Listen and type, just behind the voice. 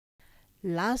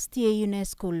Last year,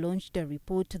 UNESCO launched a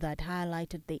report that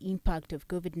highlighted the impact of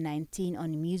COVID-19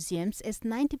 on museums, as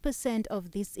 90%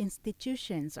 of these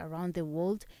institutions around the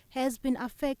world has been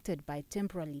affected by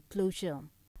temporary closure.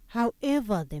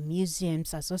 However, the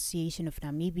Museums Association of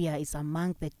Namibia is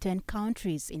among the 10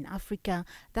 countries in Africa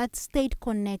that stayed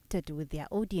connected with their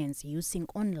audience using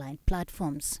online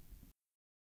platforms.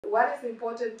 What is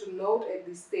important to note at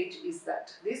this stage is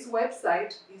that this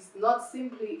website is not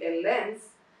simply a lens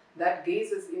that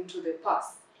gazes into the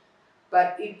past,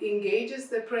 but it engages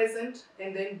the present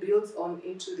and then builds on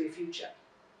into the future.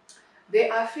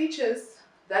 There are features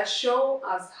that show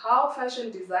us how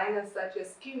fashion designers such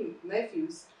as Kim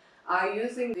Matthews are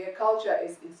using their culture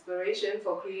as inspiration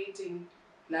for creating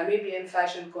Namibian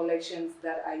fashion collections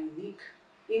that are unique.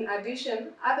 In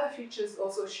addition, other features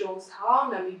also shows how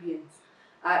Namibians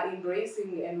are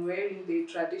embracing and wearing their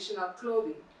traditional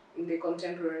clothing in the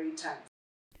contemporary times.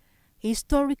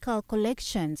 Historical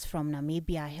collections from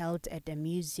Namibia held at a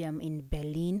museum in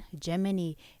Berlin,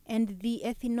 Germany, and the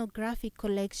ethnographic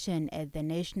collection at the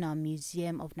National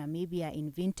Museum of Namibia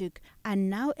in Windhoek are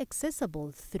now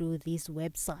accessible through this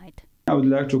website. I would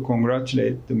like to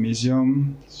congratulate the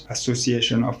Museums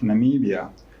Association of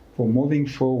Namibia for moving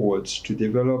forward to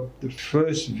develop the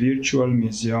first virtual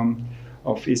museum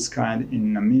of its kind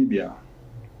in Namibia.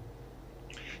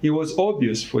 It was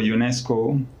obvious for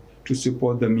UNESCO to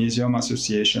support the Museum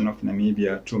Association of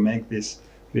Namibia to make this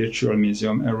virtual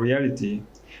museum a reality,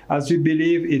 as we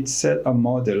believe it set a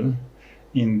model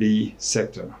in the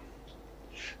sector.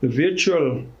 The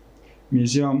virtual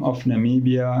Museum of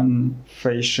Namibian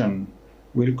Fashion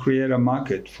will create a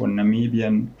market for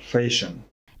Namibian fashion.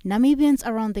 Namibians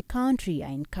around the country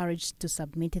are encouraged to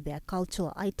submit their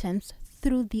cultural items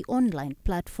through the online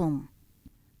platform.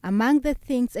 Among the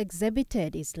things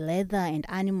exhibited is leather and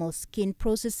animal skin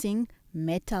processing,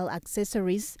 metal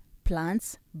accessories,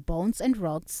 plants, bones and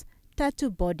rocks,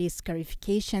 tattoo body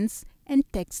scarifications, and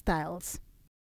textiles.